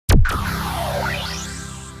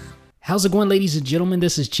How's it going, ladies and gentlemen?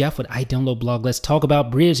 This is Jeff with iDownload Blog. Let's talk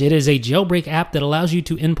about Bridge. It is a jailbreak app that allows you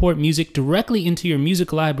to import music directly into your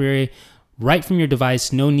music library right from your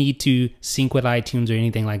device. No need to sync with iTunes or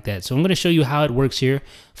anything like that. So I'm going to show you how it works here.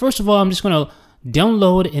 First of all, I'm just going to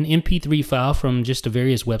download an MP3 file from just a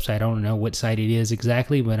various website. I don't know what site it is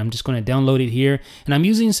exactly, but I'm just going to download it here. And I'm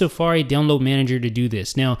using Safari Download Manager to do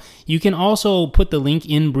this. Now, you can also put the link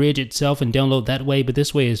in Bridge itself and download that way, but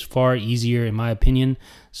this way is far easier in my opinion.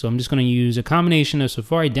 So I'm just going to use a combination of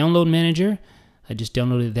Safari Download Manager. I just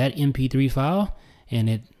downloaded that MP3 file and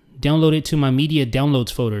it downloaded to my Media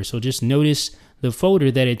Downloads folder. So just notice the folder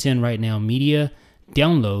that it's in right now, Media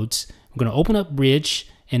Downloads. I'm going to open up Bridge.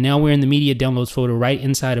 And now we're in the Media Downloads folder right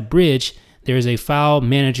inside of Bridge. There is a file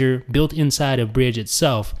manager built inside of Bridge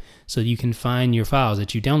itself so you can find your files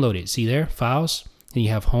that you downloaded. See there, files, and you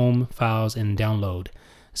have home, files, and download.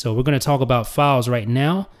 So we're going to talk about files right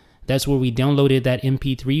now. That's where we downloaded that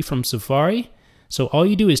MP3 from Safari. So all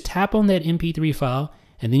you do is tap on that MP3 file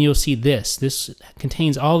and then you'll see this. This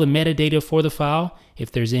contains all the metadata for the file,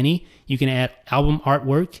 if there's any. You can add album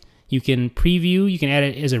artwork. You can preview, you can add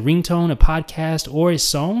it as a ringtone, a podcast, or a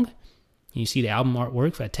song. You see the album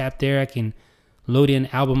artwork. If I tap there, I can load in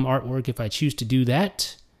album artwork if I choose to do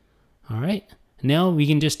that. All right. Now we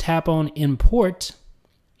can just tap on import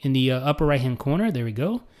in the upper right-hand corner. There we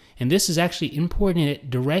go. And this is actually importing it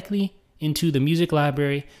directly into the music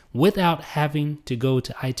library without having to go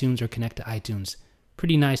to iTunes or connect to iTunes.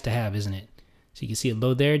 Pretty nice to have, isn't it? So you can see it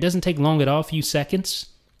load there. It doesn't take long at all, a few seconds.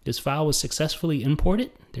 This file was successfully imported.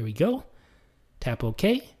 There we go. Tap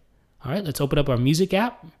OK. All right, let's open up our music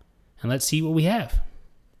app and let's see what we have.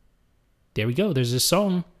 There we go. There's a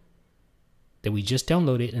song that we just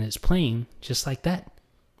downloaded and it's playing just like that.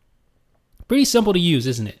 Pretty simple to use,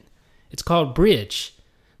 isn't it? It's called Bridge.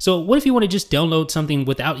 So what if you want to just download something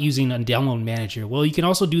without using a download manager? Well, you can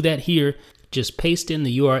also do that here. Just paste in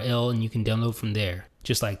the URL and you can download from there,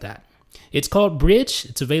 just like that. It's called Bridge.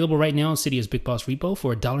 It's available right now in Cydia's BigBoss Repo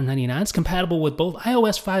for $1.99. It's compatible with both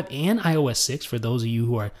iOS 5 and iOS 6 for those of you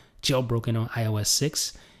who are jailbroken on iOS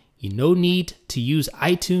 6. You no need to use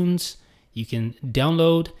iTunes. You can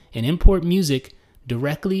download and import music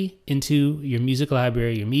directly into your music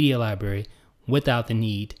library, your media library, without the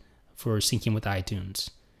need for syncing with iTunes.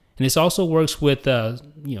 And this also works with,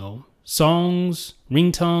 songs,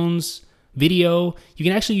 ringtones, video. You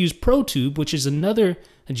can actually use ProTube, which is another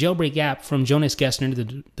jailbreak app from Jonas, Gessner,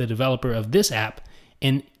 the developer of this app,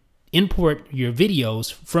 and import your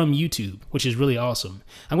videos from YouTube, which is really awesome.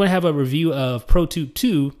 I'm going to have a review of ProTube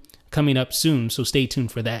 2 coming up soon, so stay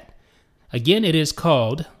tuned for that. Again, it is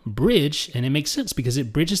called Bridge, and it makes sense because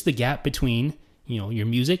it bridges the gap between, your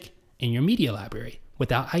music and your media library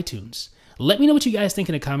without iTunes. Let me know what you guys think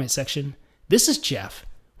in the comment section. This is Jeff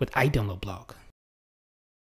with iDownload Blog.